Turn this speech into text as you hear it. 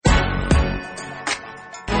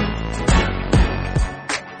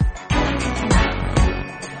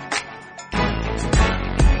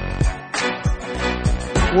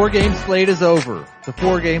4-game slate is over. The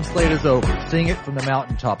 4-game slate is over. Sing it from the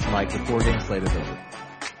mountaintops, Mike. The 4-game slate is over.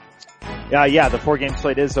 Yeah, the 4-game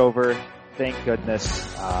slate is over. Thank goodness.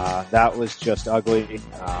 That was just ugly.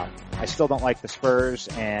 I still don't like the Spurs,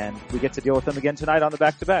 and we get to deal with them again tonight on the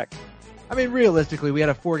back-to-back. I mean, realistically, we had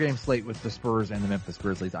a 4-game slate with the Spurs and the Memphis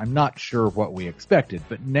Grizzlies. I'm not sure what we expected,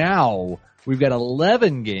 but now we've got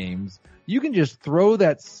 11 games. You can just throw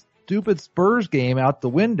that stupid Spurs game out the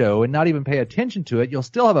window and not even pay attention to it. You'll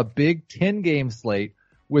still have a big 10-game slate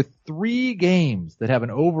with 3 games that have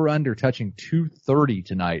an over-under touching 230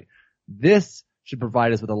 tonight. This should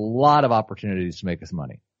provide us with a lot of opportunities to make us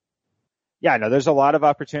money. Yeah, no, there's a lot of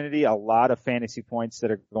opportunity, a lot of fantasy points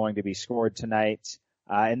that are going to be scored tonight.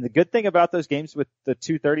 And the good thing about those games with the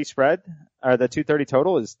 230 spread, or the 230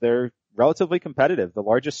 total, is they're relatively competitive. The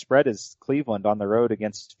largest spread is Cleveland on the road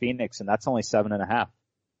against Phoenix, and that's only 7.5.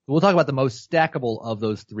 We'll talk about the most stackable of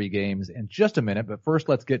those 3 games in just a minute, but first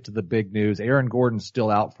let's get to the big news. Aaron Gordon's still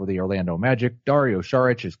out for the Orlando Magic. Dario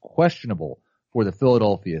Saric is questionable for the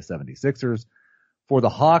Philadelphia 76ers. For the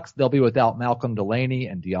Hawks, they'll be without Malcolm Delaney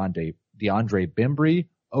and DeAndre Bembry.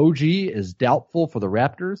 OG is doubtful for the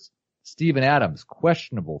Raptors. Steven Adams,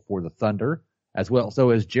 questionable for the Thunder, as well. So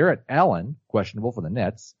is Jarrett Allen, questionable for the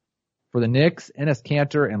Nets. For the Knicks, Enes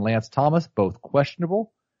Kanter and Lance Thomas, both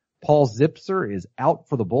questionable. Paul Zipser is out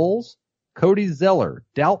for the Bulls. Cody Zeller,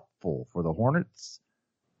 doubtful for the Hornets.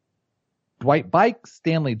 Dwight Bike,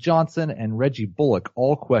 Stanley Johnson, and Reggie Bullock,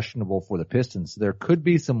 all questionable for the Pistons. So there could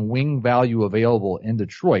be some wing value available in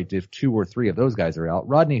Detroit if 2 or 3 of those guys are out.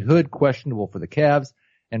 Rodney Hood, questionable for the Cavs,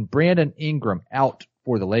 and Brandon Ingram out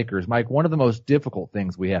for the Lakers. Mike, one of the most difficult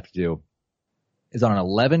things we have to do is on an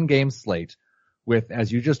 11-game slate with,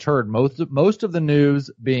 as you just heard, most of the news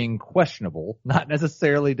being questionable, not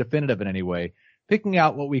necessarily definitive in any way, picking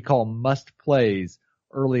out what we call must plays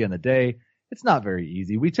early in the day. It's not very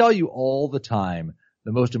easy. We tell you all the time,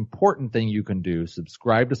 the most important thing you can do,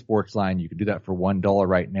 subscribe to Sportsline. You can do that for $1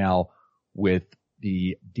 right now with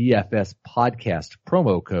the DFS Podcast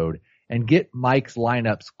promo code, and get Mike's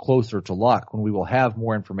lineups closer to lock when we will have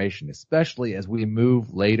more information, especially as we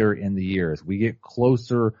move later in the year, as we get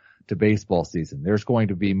closer to baseball season. There's going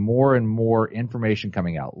to be more and more information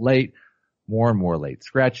coming out late, more and more late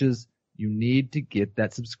scratches. You need to get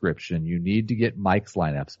that subscription. You need to get Mike's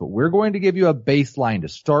lineups, but we're going to give you a baseline to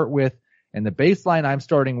start with. And the baseline I'm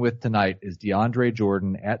starting with tonight is DeAndre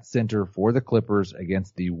Jordan at center for the Clippers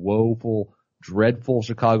against the woeful, dreadful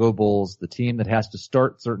Chicago Bulls, the team that has to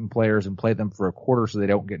start certain players and play them for a quarter so they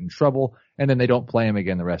don't get in trouble, and then they don't play them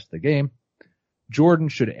again the rest of the game. Jordan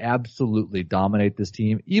should absolutely dominate this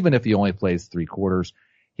team, even if he only plays 3 quarters.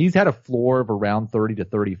 He's had a floor of around 30 to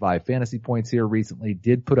 35 fantasy points here recently,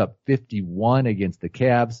 did put up 51 against the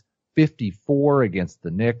Cavs, 54 against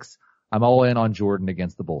the Knicks. I'm all in on Jordan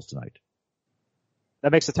against the Bulls tonight.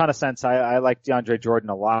 That makes a ton of sense. I like DeAndre Jordan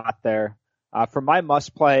a lot there. For my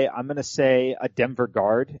must play, I'm going to say a Denver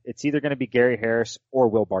guard. It's either going to be Gary Harris or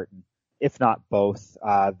Will Barton, if not both.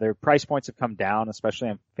 Their price points have come down, especially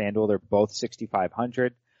on FanDuel. They're both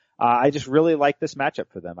 6,500. I just really like this matchup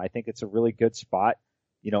for them. I think it's a really good spot.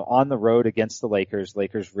 You know, on the road against the Lakers.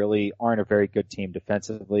 Lakers really aren't a very good team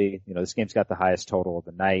defensively. You know, this game's got the highest total of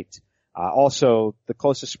the night. Also the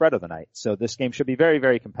closest spread of the night. So this game should be very,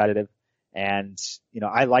 very competitive. And, you know,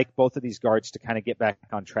 I like both of these guards to kind of get back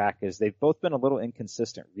on track as they've both been a little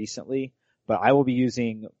inconsistent recently, but I will be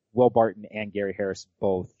using Will Barton and Gary Harris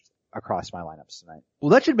both across my lineups tonight.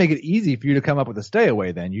 Well, that should make it easy for you to come up with a stay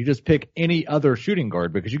away then. You just pick any other shooting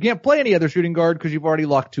guard because you can't play any other shooting guard because you've already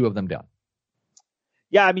locked 2 of them down.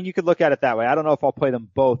 Yeah, I mean, you could look at it that way. I don't know if I'll play them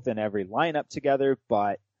both in every lineup together,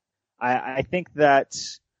 but I think that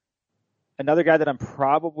another guy that I'm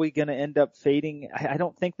probably going to end up fading, I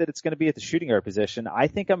don't think that it's going to be at the shooting guard position. I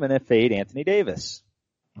think I'm going to fade Anthony Davis.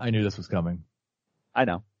 I knew this was coming. I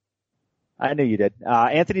know. I knew you did.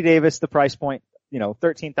 Anthony Davis, the price point, you know,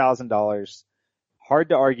 $13,000. Hard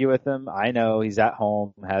to argue with him. I know he's at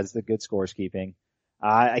home, has the good scores keeping.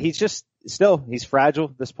 He's just he's fragile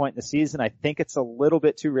at this point in the season. I think it's a little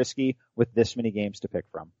bit too risky with this many games to pick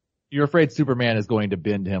from. You're afraid Superman is going to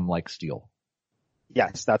bend him like steel.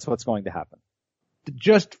 Yes, that's what's going to happen.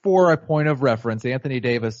 Just for a point of reference, Anthony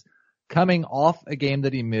Davis coming off a game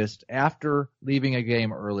that he missed after leaving a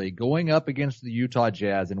game early, going up against the Utah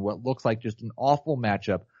Jazz in what looks like just an awful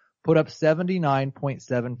matchup, put up 79.7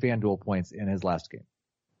 FanDuel points in his last game.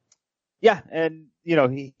 Yeah, and you know,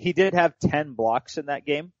 he did have 10 blocks in that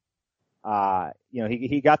game. You know,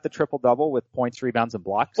 he got the triple double with points, rebounds, and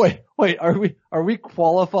blocks. Wait, are we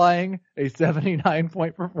qualifying a 79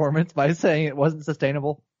 point performance by saying it wasn't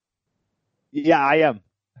sustainable? Yeah, I am.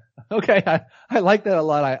 Okay, I like that a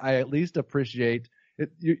lot. I at least appreciate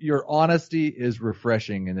it. Your honesty is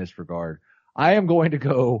refreshing in this regard. I am going to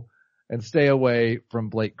go and stay away from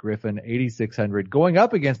Blake Griffin, 8,600, going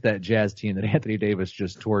up against that Jazz team that Anthony Davis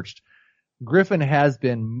just torched. Griffin has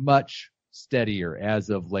been much steadier as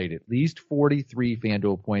of late, at least 43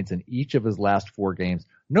 FanDuel points in each of his last 4 games.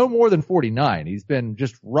 No more than 49. He's been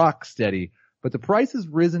just rock steady, but the price has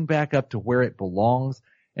risen back up to where it belongs.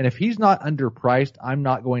 And if he's not underpriced, I'm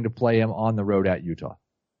not going to play him on the road at Utah.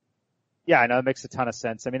 Yeah, I know. It makes a ton of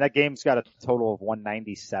sense. I mean, that game's got a total of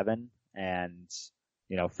 197 and,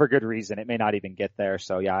 for good reason. It may not even get there.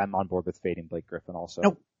 So yeah, I'm on board with fading Blake Griffin also.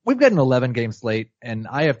 Now, we've got an 11-game slate, and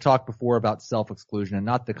I have talked before about self-exclusion, and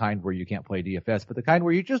not the kind where you can't play DFS, but the kind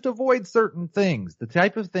where you just avoid certain things, the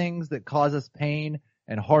type of things that cause us pain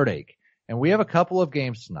and heartache. And we have a couple of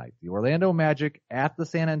games tonight. The Orlando Magic at the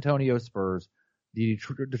San Antonio Spurs, the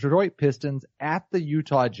Detroit Pistons at the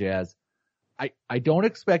Utah Jazz. I don't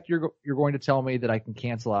expect you're going to tell me that I can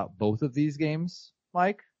cancel out both of these games,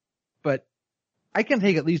 Mike, but I can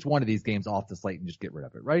take at least one of these games off the slate and just get rid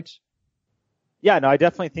of it, right? Yeah, no, I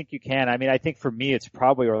definitely think you can. I mean, I think for me, it's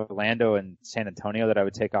probably Orlando and San Antonio that I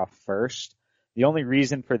would take off first. The only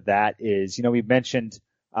reason for that is, we mentioned,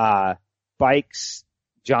 Bikes,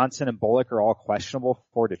 Johnson, and Bullock are all questionable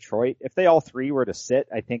for Detroit. If they all three were to sit,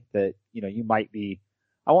 I think that, you might be,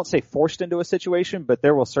 I won't say forced into a situation, but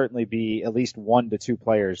there will certainly be at least 1 to 2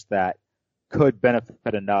 players that could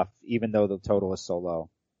benefit enough, even though the total is so low.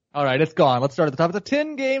 All right, it's gone. Let's start at the top. It's a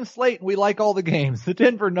 10-game slate, and we like all the games. The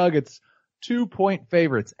Denver Nuggets, 2-point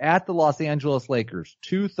favorites at the Los Angeles Lakers,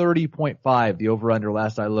 230.5, the over-under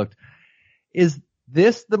last I looked. Is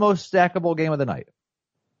this the most stackable game of the night?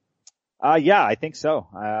 Yeah, I think so.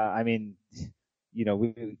 I mean,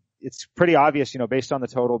 it's pretty obvious, based on the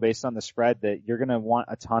total, based on the spread, that you're going to want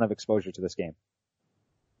a ton of exposure to this game.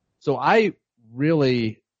 So I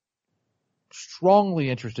really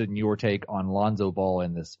strongly interested in your take on Lonzo Ball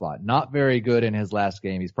in this spot. Not very good in his last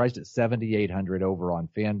game. He's priced at 7,800 over on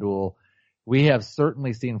FanDuel. We have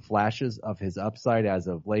certainly seen flashes of his upside as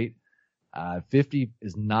of late. 50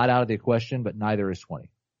 is not out of the question, but neither is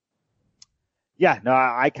 20. Yeah, no,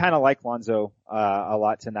 I kind of like Lonzo a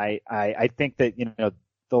lot tonight. I think that,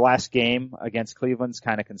 the last game against Cleveland's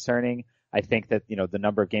kind of concerning. I think that, the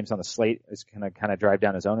number of games on the slate is going to kind of drive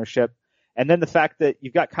down his ownership. And then the fact that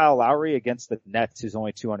you've got Kyle Lowry against the Nets, who's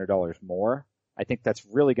only $200 more. I think that's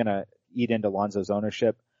really going to eat into Lonzo's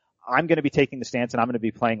ownership. I'm going to be taking the stance, and I'm going to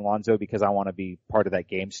be playing Lonzo because I want to be part of that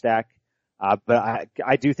game stack. But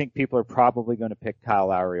I do think people are probably going to pick Kyle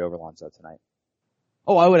Lowry over Lonzo tonight.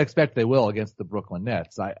 Oh, I would expect they will against the Brooklyn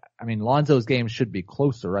Nets. I mean, Lonzo's game should be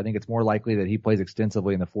closer. I think it's more likely that he plays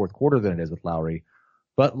extensively in the fourth quarter than it is with Lowry.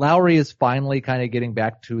 But Lowry is finally kind of getting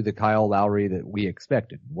back to the Kyle Lowry that we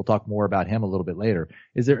expected. We'll talk more about him a little bit later.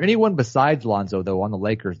 Is there anyone besides Lonzo, though, on the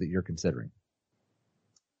Lakers that you're considering?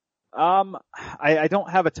 I don't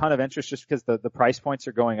have a ton of interest just because the price points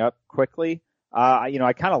are going up quickly. I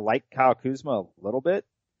kind of like Kyle Kuzma a little bit.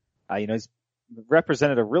 He's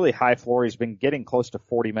represented a really high floor. He's been getting close to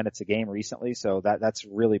 40 minutes a game recently, so that's a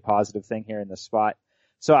really positive thing here in this spot.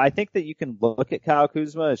 So I think that you can look at Kyle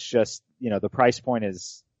Kuzma. It's just, the price point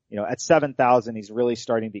is, at 7,000, he's really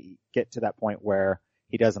starting to get to that point where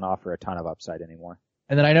he doesn't offer a ton of upside anymore.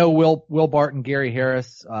 And then I know Will Barton, Gary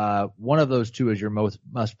Harris, one of those two is your most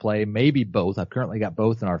must play, maybe both. I've currently got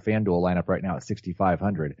both in our FanDuel lineup right now at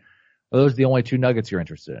 6,500. Are those the only two Nuggets you're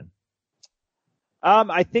interested in?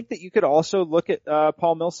 I think that you could also look at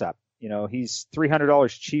Paul Millsap. He's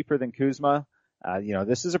 $300 cheaper than Kuzma.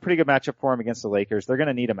 This is a pretty good matchup for him against the Lakers. They're going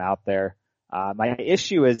to need him out there. My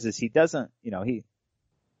issue is he doesn't, he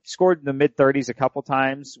scored in the mid-30s a couple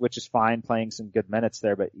times, which is fine, playing some good minutes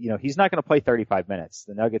there, but, he's not going to play 35 minutes.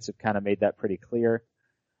 The Nuggets have kind of made that pretty clear.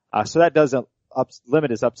 So that does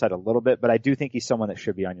limit his upside a little bit, but I do think he's someone that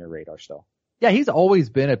should be on your radar still. Yeah, he's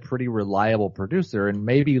always been a pretty reliable producer and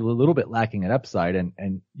maybe a little bit lacking in upside,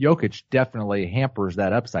 and Jokic definitely hampers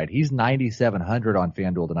that upside. He's 9,700 on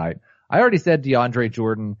FanDuel tonight. I already said DeAndre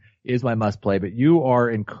Jordan is my must play, but you are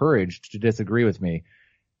encouraged to disagree with me.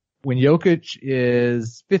 When Jokic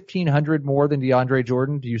is 1,500 more than DeAndre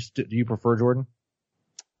Jordan, do you prefer Jordan?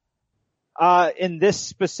 In this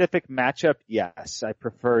specific matchup, yes, I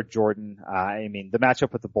prefer Jordan. The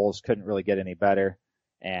matchup with the Bulls couldn't really get any better.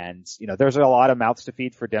 And, there's a lot of mouths to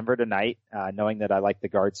feed for Denver tonight. Knowing that I like the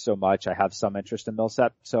guards so much, I have some interest in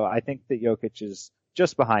Millsap. So I think that Jokic is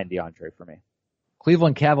just behind DeAndre for me.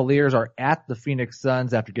 Cleveland Cavaliers are at the Phoenix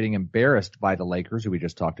Suns after getting embarrassed by the Lakers, who we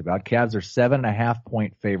just talked about. Cavs are 7.5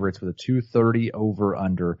 point favorites with a 230 over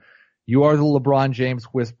under. You are the LeBron James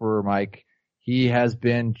whisperer, Mike. He has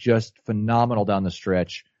been just phenomenal down the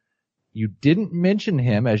stretch. You didn't mention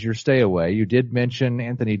him as your stay away. You did mention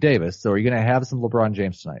Anthony Davis. So are you going to have some LeBron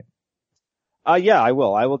James tonight? Yeah, I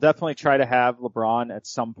will. I will definitely try to have LeBron at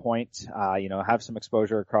some point, have some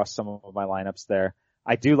exposure across some of my lineups there.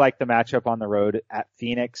 I do like the matchup on the road at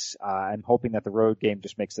Phoenix. I'm hoping that the road game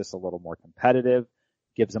just makes this a little more competitive,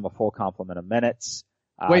 gives them a full complement of minutes.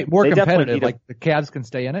 More competitive, like the Cavs can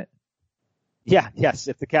stay in it? Yeah, yes.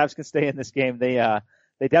 If the Cavs can stay in this game, they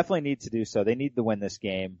definitely need to do so. They need to win this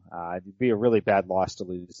game. It'd be a really bad loss to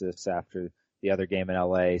lose this after the other game in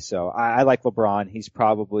LA. So I like LeBron. He's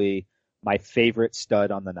probably my favorite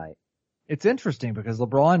stud on the night. It's interesting because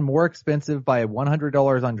LeBron more expensive by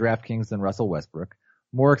 $100 on DraftKings than Russell Westbrook.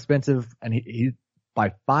 More expensive, and he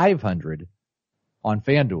by $500 on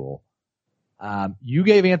FanDuel. You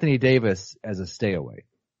gave Anthony Davis as a stay away,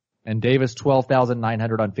 and Davis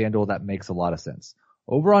 $12,900 on FanDuel. That makes a lot of sense.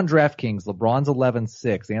 Over on DraftKings, LeBron's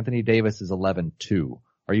 11.6, Anthony Davis is 11.2.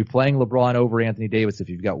 Are you playing LeBron over Anthony Davis if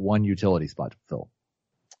you've got one utility spot to fill?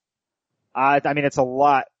 It's a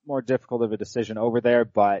lot more difficult of a decision over there,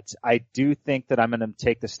 but I do think that I'm going to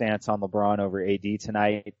take the stance on LeBron over AD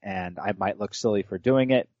tonight, and I might look silly for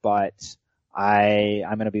doing it, but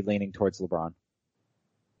I'm going to be leaning towards LeBron.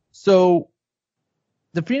 So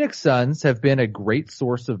the Phoenix Suns have been a great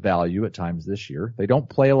source of value at times this year. They don't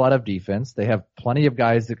play a lot of defense. They have plenty of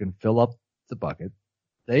guys that can fill up the bucket.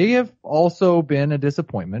 They have also been a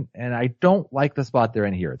disappointment, and I don't like the spot they're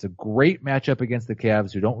in here. It's a great matchup against the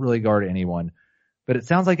Cavs, who don't really guard anyone, but it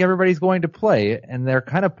sounds like everybody's going to play, and they're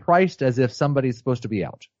kind of priced as if somebody's supposed to be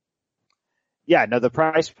out. Yeah, no, the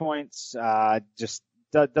price points just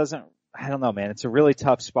doesn't. I don't know, man. It's a really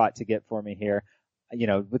tough spot to get for me here.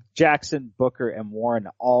 With Jackson, Booker, and Warren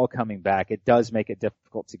all coming back, it does make it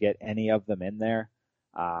difficult to get any of them in there.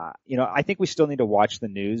 I think we still need to watch the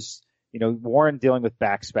news. Warren dealing with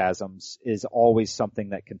back spasms is always something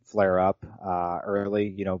that can flare up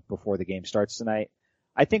early, before the game starts tonight.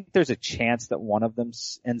 I think there's a chance that one of them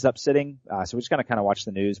ends up sitting, so we're just going to kind of watch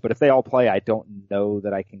the news. But if they all play, I don't know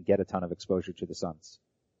that I can get a ton of exposure to the Suns.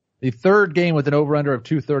 The third game with an over-under of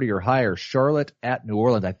 230 or higher, Charlotte at New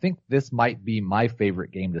Orleans. I think this might be my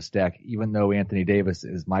favorite game to stack, even though Anthony Davis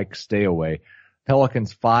is my stay away.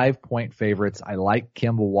 Pelicans 5-point favorites. I like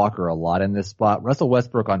Kemba Walker a lot in this spot. Russell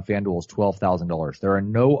Westbrook on FanDuel is $12,000. There are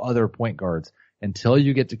no other point guards until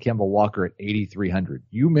you get to Kemba Walker at $8,300.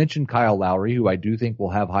 You mentioned Kyle Lowry, who I do think will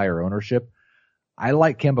have higher ownership. I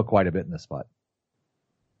like Kemba quite a bit in this spot.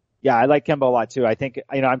 Yeah, I like Kemba a lot too. I think,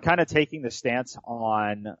 I'm kind of taking the stance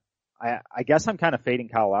on, I guess I'm kind of fading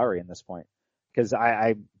Kyle Lowry in this point, because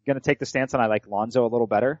I'm going to take the stance on I like Lonzo a little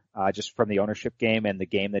better, just from the ownership game and the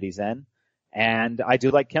game that he's in. And I do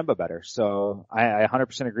like Kemba better. So I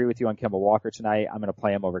 100% agree with you on Kemba Walker tonight. I'm going to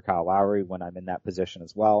play him over Kyle Lowry when I'm in that position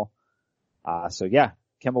as well. Kemba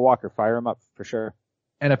Walker, fire him up for sure.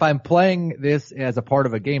 And if I'm playing this as a part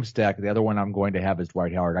of a game stack, the other one I'm going to have is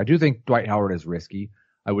Dwight Howard. I do think Dwight Howard is risky.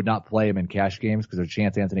 I would not play him in cash games because there's a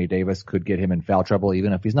chance Anthony Davis could get him in foul trouble,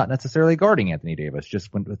 even if he's not necessarily guarding Anthony Davis,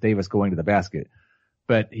 just with Davis going to the basket.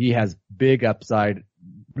 But he has big upside.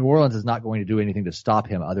 New Orleans is not going to do anything to stop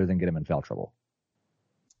him other than get him in foul trouble.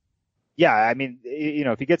 Yeah,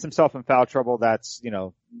 if he gets himself in foul trouble, that's,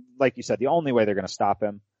 like you said, the only way they're going to stop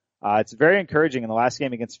him. It's very encouraging. In the last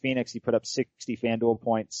game against Phoenix, he put up 60 FanDuel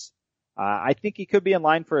points. I think he could be in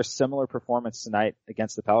line for a similar performance tonight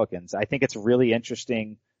against the Pelicans. I think it's really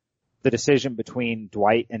interesting, the decision between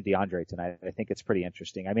Dwight and DeAndre tonight. I think it's pretty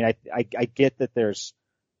interesting. I get that there's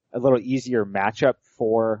a little easier matchup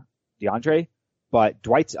for DeAndre, but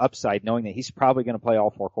Dwight's upside, knowing that he's probably going to play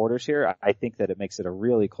all 4 quarters here, I think that it makes it a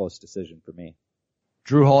really close decision for me.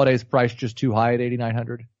 Drew Holiday's price just too high at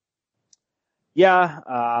 $8,900?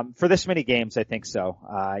 Yeah, for this many games, I think so.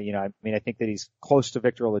 I think that he's close to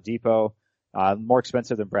Victor Oladipo, more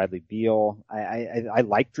expensive than Bradley Beal. I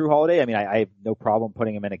like Drew Holiday. I have no problem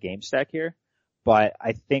putting him in a game stack here, but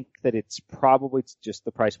I think that it's probably just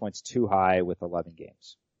the price point's too high with 11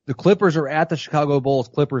 games. The Clippers are at the Chicago Bulls.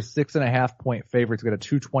 Clippers 6.5-point favorites. Got a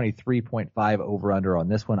 223.5 over under on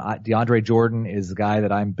this one. DeAndre Jordan is the guy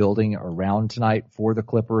that I'm building around tonight for the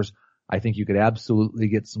Clippers. I think you could absolutely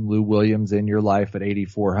get some Lou Williams in your life at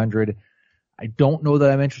 8,400. I don't know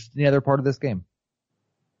that I'm interested in the other part of this game.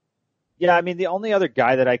 Yeah, the only other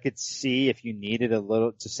guy that I could see if you needed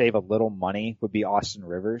to save a little money would be Austin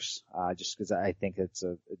Rivers, just because I think it's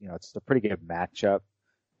a pretty good matchup.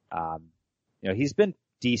 He's been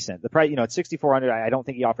decent. The price, at 6,400, I don't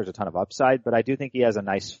think he offers a ton of upside, but I do think he has a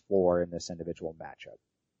nice floor in this individual matchup.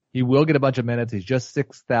 He will get a bunch of minutes. He's just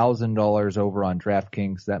 $6,000 over on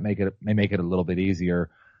DraftKings. That may make it a little bit easier.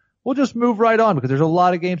 We'll just move right on because there's a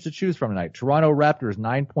lot of games to choose from tonight. Toronto Raptors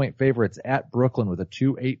 9-point favorites at Brooklyn with a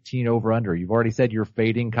 218 over under. You've already said you're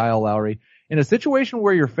fading Kyle Lowry. In a situation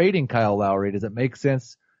where you're fading Kyle Lowry, does it make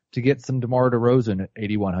sense to get some DeMar DeRozan at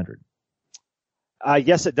 8,100?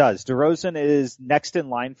 Yes, it does. DeRozan is next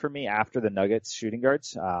in line for me after the Nuggets shooting guards.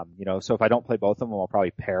 So if I don't play both of them, I'll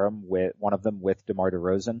probably pair them with one of them with DeMar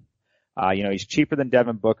DeRozan. He's cheaper than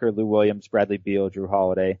Devin Booker, Lou Williams, Bradley Beal, Drew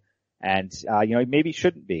Holiday. And, he maybe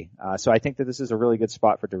shouldn't be. So I think that this is a really good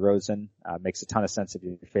spot for DeRozan. Makes a ton of sense if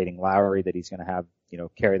you're fading Lowry that he's going to have,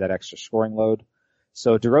 carry that extra scoring load.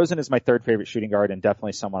 So DeRozan is my third favorite shooting guard and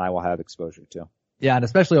definitely someone I will have exposure to. Yeah, and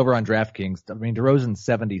especially over on DraftKings. I mean, DeRozan's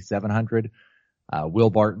 7,700. Will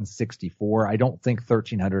Barton 64. I don't think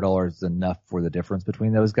 $1,300 is enough for the difference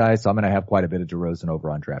between those guys. So I'm going to have quite a bit of DeRozan over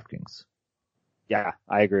on DraftKings. Yeah,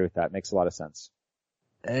 I agree with that. Makes a lot of sense.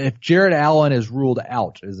 If Jared Allen is ruled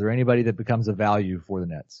out, is there anybody that becomes a value for the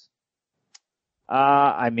Nets?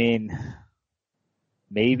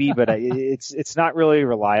 Maybe, but it's not really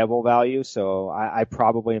reliable value. So I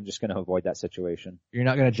probably am just going to avoid that situation. You're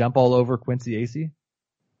not going to jump all over Quincy Acey?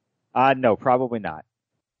 No, probably not.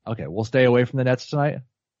 Okay, we'll stay away from the Nets tonight.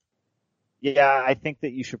 Yeah, I think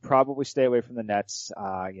that you should probably stay away from the Nets.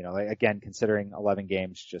 Again, considering 11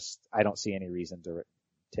 games, I don't see any reason to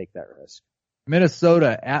take that risk.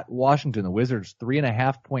 Minnesota at Washington. The Wizards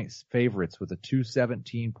 3.5 points favorites with a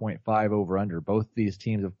 217.5 over under. Both these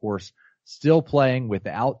teams, of course, still playing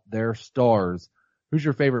without their stars. Who's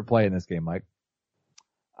your favorite play in this game, Mike?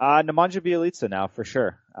 Nemanja Bjelica now for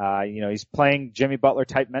sure. He's playing Jimmy Butler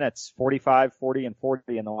type minutes, 45, 40, and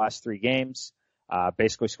 40 in the last 3 games.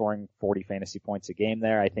 Basically scoring 40 fantasy points a game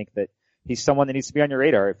there. I think that he's someone that needs to be on your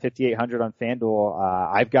radar at 5,800 on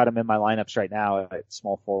FanDuel. I've got him in my lineups right now at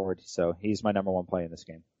small forward, so he's my number one play in this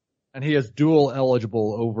game. And he is dual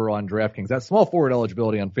eligible over on DraftKings. That small forward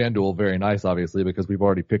eligibility on FanDuel, very nice, obviously, because we've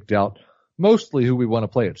already picked out mostly who we want to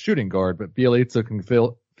play at shooting guard, but Bjelica can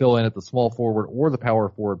fill in at the small forward or the power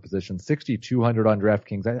forward position, 6,200 on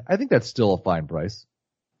DraftKings. I think that's still a fine price.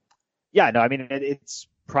 Yeah, no, I mean, it's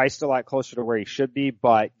priced a lot closer to where he should be,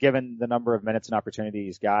 but given the number of minutes and opportunity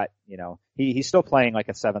he's got, he's still playing like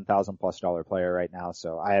a $7,000+ player right now,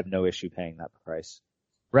 so I have no issue paying that price.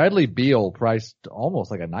 Bradley Beal priced almost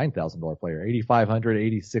like a $9,000 player, 8,500,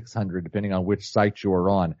 8,600, depending on which site you're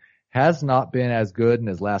on. Has not been as good in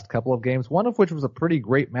his last couple of games, one of which was a pretty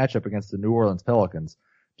great matchup against the New Orleans Pelicans.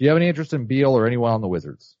 Do you have any interest in Beal or anyone on the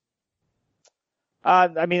Wizards?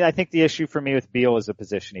 I think the issue for me with Beal is the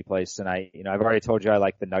position he plays tonight. I've already told you I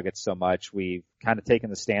like the Nuggets so much. We've kind of taken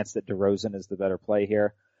the stance that DeRozan is the better play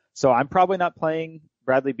here. So I'm probably not playing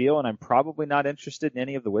Bradley Beal, and I'm probably not interested in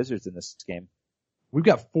any of the Wizards in this game. We've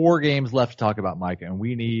got 4 games left to talk about, Mike, and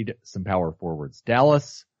we need some power forwards.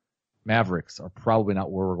 Dallas Mavericks are probably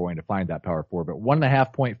not where we're going to find that power forward, but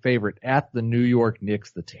 1.5 point favorite at the New York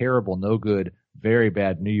Knicks, the terrible, no good, very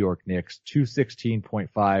bad New York Knicks,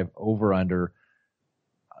 216.5 over under.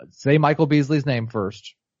 Say Michael Beasley's name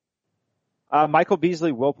first. Michael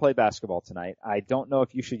Beasley will play basketball tonight. I don't know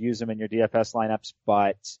if you should use him in your DFS lineups,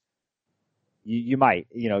 but you might.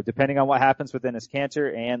 Depending on what happens with Enes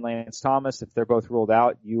Kanter and Lance Thomas, if they're both ruled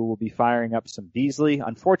out, you will be firing up some Beasley.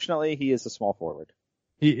 Unfortunately, he is a small forward.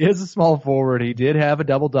 He is a small forward. He did have a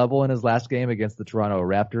double-double in his last game against the Toronto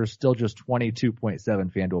Raptors, still just 22.7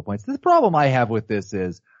 FanDuel points. The problem I have with this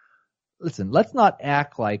is, listen, let's not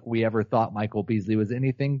act like we ever thought Michael Beasley was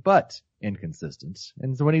anything but inconsistent.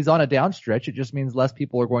 And so when he's on a down stretch, it just means less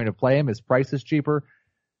people are going to play him. His price is cheaper.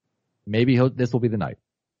 Maybe this will be the night.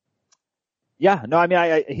 Yeah, no,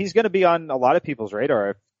 he's going to be on a lot of people's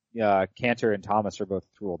radar if Kanter and Thomas are both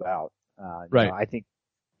ruled out. Right. I think,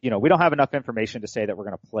 we don't have enough information to say that we're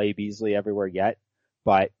going to play Beasley everywhere yet.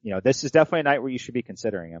 But, this is definitely a night where you should be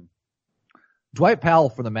considering him. Dwight Powell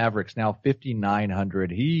for the Mavericks, now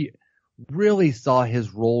 5,900. He really saw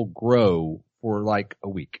his role grow for like a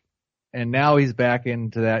week. And now he's back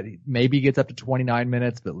into that. Maybe he gets up to 29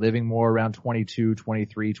 minutes, but living more around 22,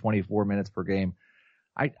 23, 24 minutes per game.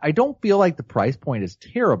 I don't feel like the price point is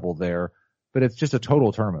terrible there, but it's just a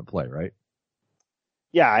total tournament play, right?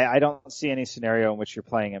 Yeah, I don't see any scenario in which you're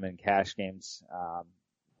playing him in cash games.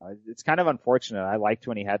 It's kind of unfortunate. I liked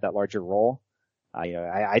when he had that larger role.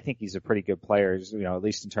 I think he's a pretty good player, at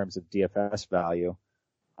least in terms of DFS value.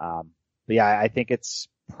 But yeah, I think it's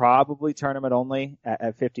probably tournament only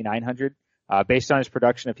at 5,900. Based on his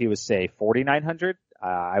production, if he was, say, 4,900,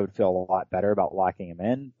 I would feel a lot better about locking him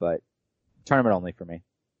in, but tournament only for me.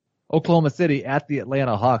 Oklahoma City at the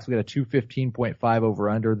Atlanta Hawks. We got a 215.5 over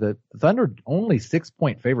under. The Thunder only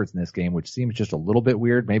 6-point favorites in this game, which seems just a little bit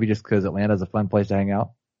weird. Maybe just because Atlanta's a fun place to hang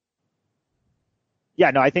out.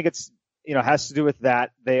 Yeah, no, I think it's, has to do with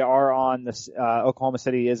that. They are on this, Oklahoma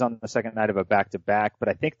City is on the second night of a back-to-back, but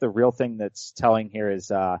I think the real thing that's telling here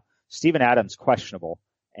is, Steven Adams questionable,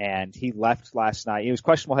 and he left last night. He was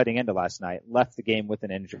questionable heading into last night, left the game with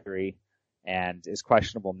an injury, and is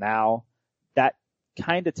questionable now. That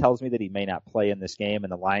kind of tells me that he may not play in this game,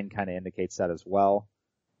 and the line kind of indicates that as well.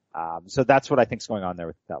 So that's what I think is going on there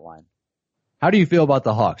with that line. How do you feel about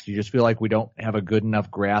the Hawks? Do you just feel like we don't have a good enough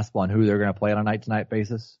grasp on who they're going to play on a night-to-night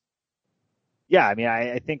basis? Yeah, I mean,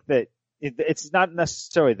 I think that it's not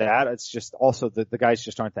necessarily that. It's just also the guys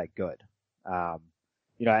just aren't that good.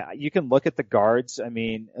 You can look at the guards. I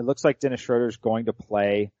mean, it looks like Dennis Schroeder's going to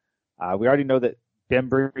play. We already know that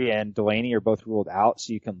Bembry and Delaney are both ruled out,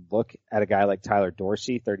 so you can look at a guy like Tyler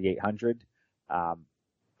Dorsey, 3,800. I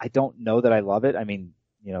don't know that I love it. I mean,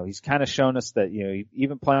 he's kind of shown us that,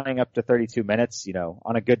 even playing up to 32 minutes,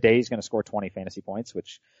 on a good day, he's going to score 20 fantasy points,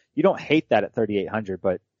 which you don't hate that at 3,800,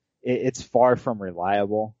 but it's far from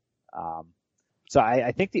reliable. So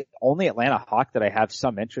I think the only Atlanta Hawk that I have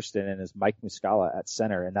some interest in is Mike Muscala at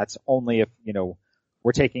center, and that's only if,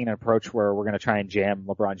 we're taking an approach where we're going to try and jam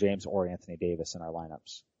LeBron James or Anthony Davis in our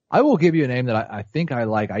lineups. I will give you a name that I think I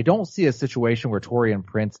like. I don't see a situation where Taurean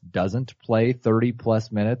Prince doesn't play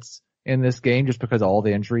 30-plus minutes in this game just because of all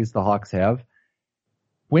the injuries the Hawks have.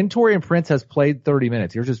 When Taurean Prince has played 30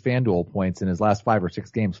 minutes, here's his FanDuel points in his last 5 or 6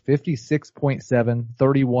 games, 56.7,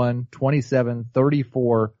 31, 27,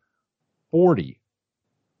 34, 40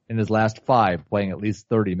 in his last 5 playing at least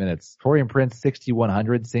 30 minutes. Taurean Prince,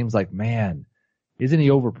 6,100, seems like, man, isn't he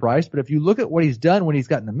overpriced? But if you look at what he's done when he's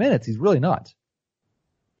gotten the minutes, he's really not.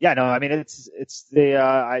 Yeah, no, I mean, it's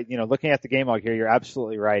the, looking at the game log here, you're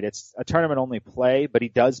absolutely right. It's a tournament only play, but he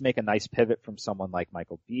does make a nice pivot from someone like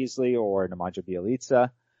Michael Beasley or Nemanja Bjelica.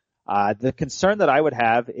 The concern that I would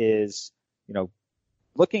have is,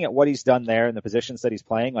 looking at what he's done there and the positions that he's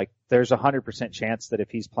playing, like there's 100% chance that if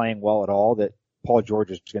he's playing well at all, that Paul George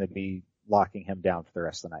is going to be locking him down for the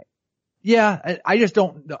rest of the night. Yeah, I just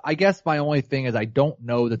don't, I guess my only thing is I don't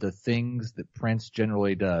know that the things that Prince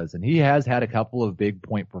generally does, and he has had a couple of big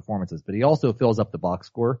point performances, but he also fills up the box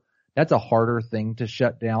score. That's a harder thing to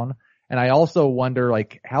shut down. And I also wonder,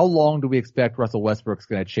 like, how long do we expect Russell Westbrook's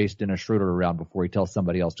going to chase Dennis Schroeder around before he tells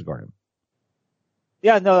somebody else to guard him?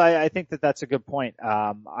 Yeah, no, I think that that's a good point.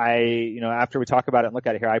 After we talk about it and look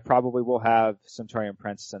at it here, I probably will have some Taurean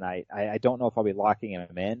Prince tonight. I don't know if I'll be locking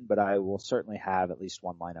him in, but I will certainly have at least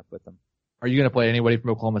one lineup with him. Are you going to play anybody from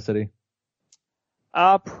Oklahoma City?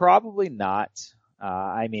 Probably not.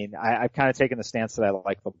 I've kind of taken the stance that I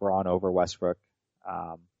like LeBron over Westbrook.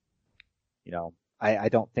 I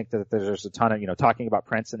don't think that there's a ton of, talking about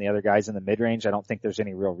Prince and the other guys in the mid-range, I don't think there's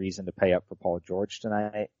any real reason to pay up for Paul George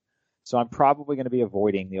tonight. So I'm probably going to be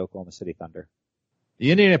avoiding the Oklahoma City Thunder. The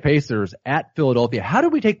Indiana Pacers at Philadelphia. How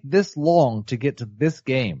did we take this long to get to this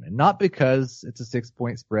game? And not because it's a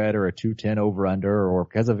 6-point spread or a 210 over under or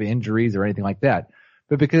because of injuries or anything like that,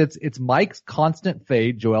 but because it's Mike's constant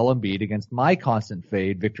fade, Joel Embiid, against my constant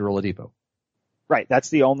fade, Victor Oladipo. Right. That's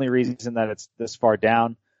the only reason that it's this far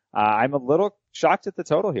down. I'm a little shocked at the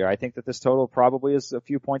total here. I think that this total probably is a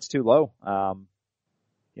few points too low.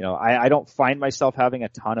 I don't find myself having a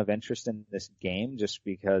ton of interest in this game just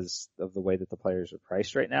because of the way that the players are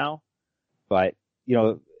priced right now. But,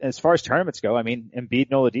 as far as tournaments go, I mean, Embiid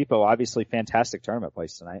and Oladipo, obviously fantastic tournament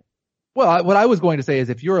plays tonight. Well, what I was going to say is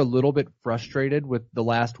if you're a little bit frustrated with the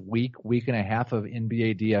last week and a half of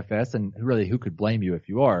NBA DFS, and really who could blame you if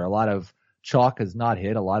you are, a lot of chalk has not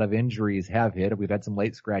hit, a lot of injuries have hit, we've had some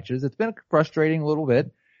late scratches. It's been frustrating a little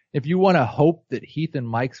bit. If you want to hope that Heath and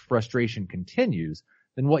Mike's frustration continues,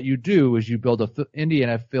 then what you do is you build a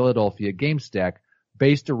Indiana-Philadelphia game stack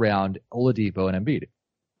based around Oladipo and Embiid.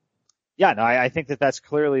 Yeah, no, I think that that's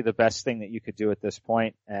clearly the best thing that you could do at this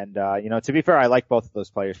point. And, to be fair, I like both of those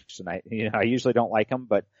players tonight. I usually don't like them,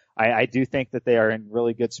 but I do think that they are in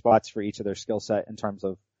really good spots for each of their skill set in terms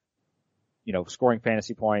of, scoring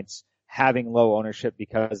fantasy points, having low ownership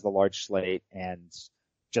because of the large slate and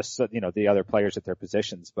just, the other players at their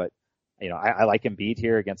positions. But, I like Embiid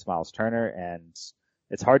here against Miles Turner, and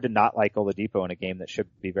it's hard to not like Oladipo in a game that should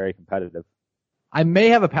be very competitive. I may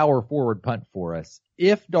have a power forward punt for us.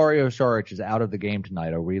 If Dario Saric is out of the game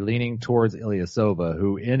tonight, are we leaning towards Ilyasova,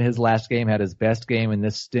 who in his last game had his best game in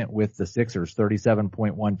this stint with the Sixers,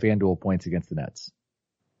 37.1 FanDuel points against the Nets?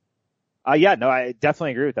 I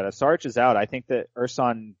definitely agree with that. If Saric is out, I think that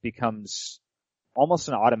Ersan becomes almost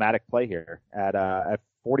an automatic play here at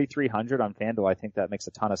 4,300 on FanDuel. I think that makes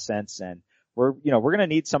a ton of sense, and we're going to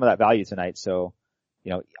need some of that value tonight. So,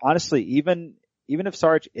 honestly, even if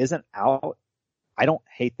Saric isn't out, I don't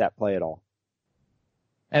hate that play at all.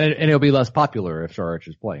 And it'll be less popular if Saric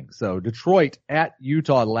is playing. So Detroit at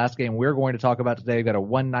Utah, the last game we're going to talk about today, got a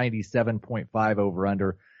 197.5 over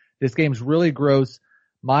under. This game's really gross.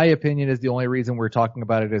 My opinion is the only reason we're talking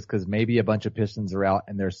about it is because maybe a bunch of Pistons are out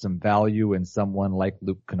and there's some value in someone like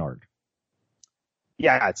Luke Kennard.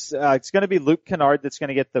 Yeah, it's going to be Luke Kennard that's going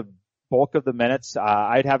to get the bulk of the minutes.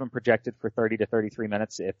 I'd have him projected for 30 to 33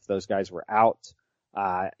 minutes if those guys were out.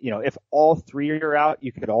 If all three are out,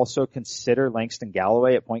 you could also consider Langston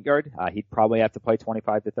Galloway at point guard. He'd probably have to play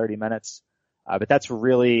 25 to 30 minutes. But that's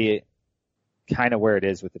really kind of where it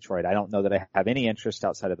is with Detroit. I don't know that I have any interest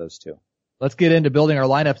outside of those two. Let's get into building our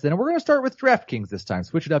lineups then. And we're going to start with DraftKings this time.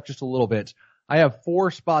 Switch it up just a little bit. I have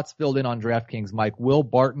 4 spots filled in on DraftKings. Mike, Will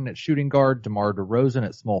Barton at shooting guard, DeMar DeRozan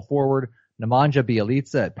at small forward, Nemanja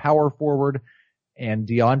Bjelica at power forward, and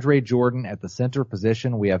DeAndre Jordan at the center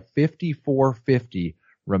position. We have 54.50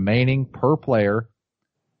 remaining per player.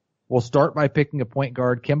 We'll start by picking a point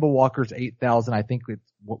guard. Kemba Walker's 8,000. I think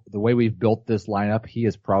it's the way we've built this lineup, he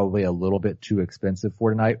is probably a little bit too expensive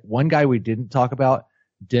for tonight. One guy we didn't talk about,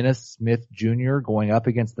 Dennis Smith Jr. going up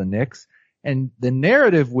against the Knicks. And the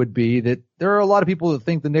narrative would be that there are a lot of people that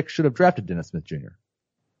think the Knicks should have drafted Dennis Smith Jr.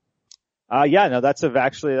 That's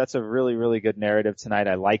a really, really good narrative tonight.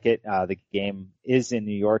 I like it. The game is in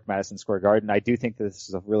New York, Madison Square Garden. I do think this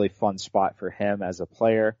is a really fun spot for him as a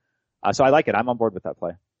player. So I like it. I'm on board with that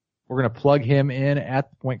play. We're going to plug him in at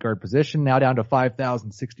the point guard position. Now down to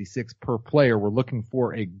 5,066 per player. We're looking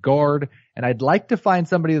for a guard, and I'd like to find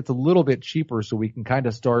somebody that's a little bit cheaper so we can kind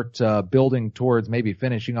of start building towards maybe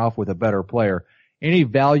finishing off with a better player. Any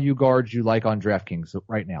value guards you like on DraftKings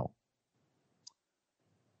right now?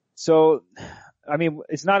 So, I mean,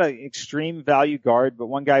 it's not an extreme value guard, but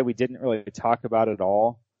one guy we didn't really talk about at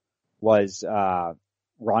all was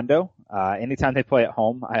Rondo. Anytime they play at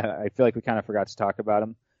home, I feel like we kind of forgot to talk about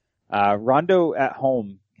him. Rondo at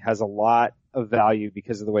home has a lot of value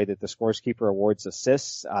because of the way that the scoreskeeper awards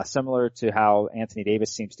assists, similar to how Anthony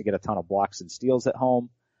Davis seems to get a ton of blocks and steals at home.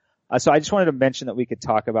 So I just wanted to mention that we could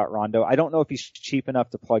talk about Rondo. I don't know if he's cheap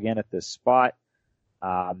enough to plug in at this spot.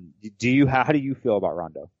 How do you feel about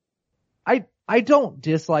Rondo? I don't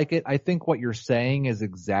dislike it. I think what you're saying is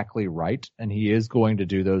exactly right, and he is going to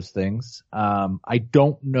do those things. I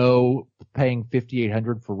don't know paying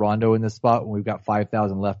 $5,800 for Rondo in this spot when we've got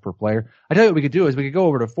 5,000 left per player. I tell you what we could do is we could go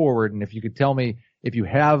over to forward, and if you could tell me if you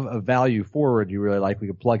have a value forward you really like, we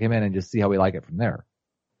could plug him in and just see how we like it from there.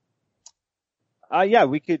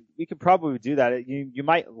 We could probably do that. You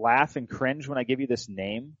might laugh and cringe when I give you this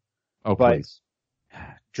name. Oh, please.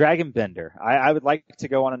 Dragon Bender. I would like to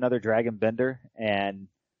go on another Dragon Bender, and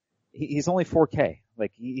he's only 4K.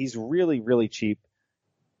 Like, he's really, really cheap.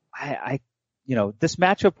 This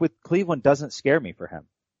matchup with Cleveland doesn't scare me for him.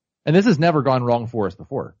 And this has never gone wrong for us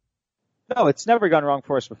before. No, it's never gone wrong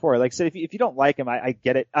for us before. Like I said, if you don't like him, I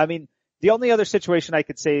get it. I mean, the only other situation I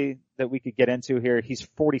could say that we could get into here, he's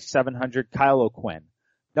 4,700, Kyle O'Quinn.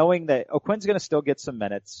 Knowing that O'Quinn's going to still get some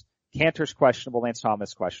minutes. Cantor's questionable, Lance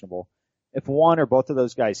Thomas questionable. If one or both of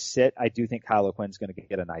those guys sit, I do think Kyle O'Quinn's going to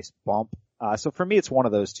get a nice bump. So for me, it's one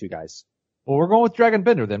of those two guys. Well, we're going with Dragon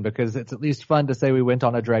Bender then, because it's at least fun to say we went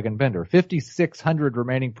on a Dragon Bender. 5,600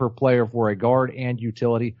 remaining per player for a guard and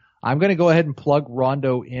utility. I'm going to go ahead and plug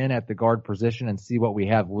Rondo in at the guard position and see what we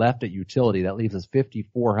have left at utility. That leaves us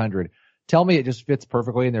 5,400. Tell me it just fits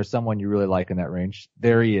perfectly and there's someone you really like in that range.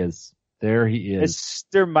 There he is.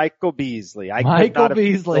 Mr. Michael Beasley. Michael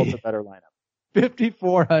Beasley. Built a better lineup.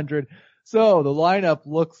 5,400. So the lineup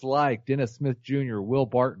looks like Dennis Smith Jr., Will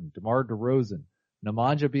Barton, DeMar DeRozan,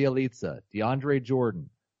 Nemanja Bjelica, DeAndre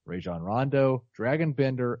Jordan, Rajon Rondo, Dragon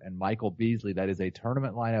Bender, and Michael Beasley. That is a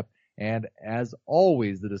tournament lineup. And as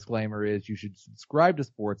always, the disclaimer is you should subscribe to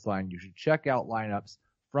Sportsline. You should check out lineups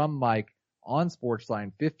from Mike on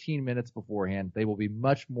Sportsline 15 minutes beforehand. They will be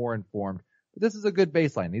much more informed. But this is a good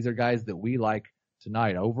baseline. These are guys that we like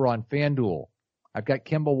tonight. Over on FanDuel, I've got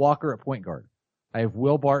Kemba Walker at point guard. I have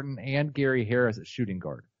Will Barton and Gary Harris at shooting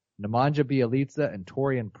guard. Nemanja Bjelica and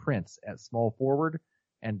Taurean Prince at small forward,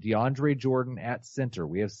 and DeAndre Jordan at center.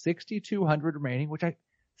 We have 6,200 remaining, which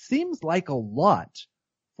seems like a lot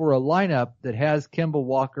for a lineup that has Kemba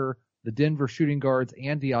Walker, the Denver shooting guards,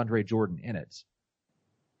 and DeAndre Jordan in it.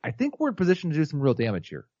 I think we're in position to do some real damage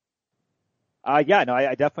here. I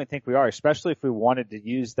definitely think we are, especially if we wanted to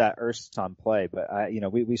use that Ersan play. But,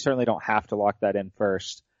 we certainly don't have to lock that in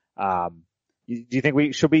first. Do you think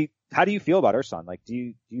how do you feel about Ersan? Like,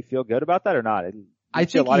 do you feel good about that or not? I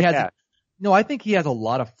think he has a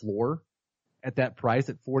lot of floor at that price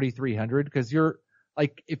at 4,300 because you're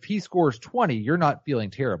like, if he scores 20, you're not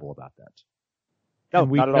feeling terrible about that. No,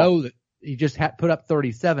 and we not at know all. he just put up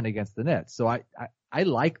 37 against the Nets. So I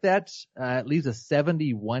like that. It leaves a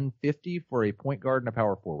 71-50 for a point guard and a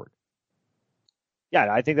power forward.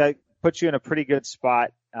 Yeah, I think that puts you in a pretty good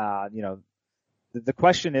spot. The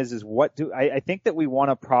question is I think that we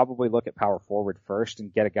want to probably look at power forward first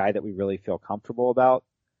and get a guy that we really feel comfortable about.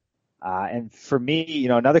 And for me,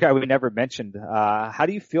 another guy we never mentioned, how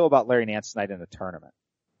do you feel about Larry Nance tonight in the tournament?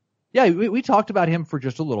 Yeah, we talked about him for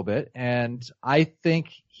just a little bit, and I think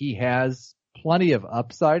he has plenty of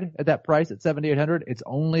upside at that price at 7,800. It's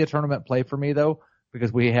only a tournament play for me though,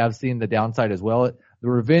 because we have seen the downside as well. The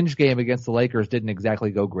revenge game against the Lakers didn't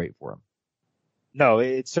exactly go great for him. No,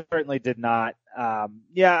 it certainly did not.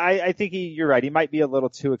 I think you're right. He might be a little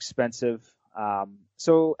too expensive.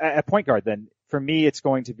 So at point guard then, for me, it's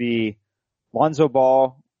going to be Lonzo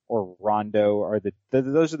Ball or Rondo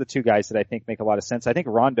those are the two guys that I think make a lot of sense. I think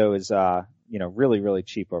Rondo is, really, really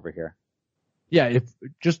cheap over here. Yeah, if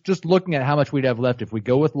just looking at how much we'd have left, if we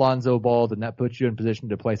go with Lonzo Ball, then that puts you in position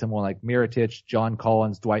to play someone like Mirotic, John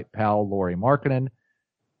Collins, Dwight Powell, Lauri Markkanen.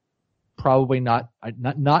 Probably not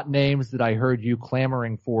names that I heard you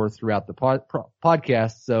clamoring for throughout the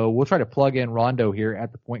podcast. So we'll try to plug in Rondo here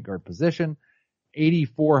at the point guard position.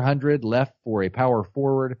 8,400 left for a power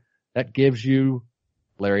forward. That gives you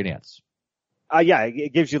Larry Nance.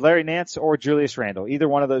 It gives you Larry Nance or Julius Randle. Either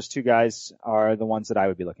one of those two guys are the ones that I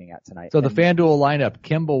would be looking at tonight. So the FanDuel lineup: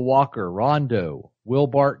 Kemba Walker, Rondo, Will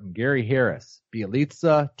Barton, Gary Harris,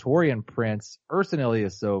 Bjelica, Taurean Prince, Ersan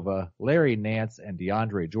Ilyasova, Larry Nance, and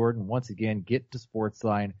DeAndre Jordan. Once again, get to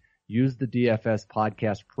Sportsline. Use the DFS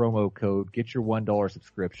Podcast promo code. Get your $1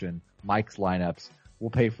 subscription. Mike's lineups. We'll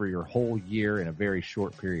pay for your whole year in a very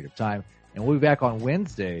short period of time. And we'll be back on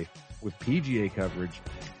Wednesday with PGA coverage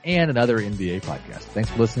and another NBA podcast. Thanks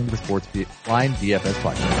for listening to the Sportsline DFS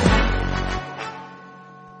Podcast.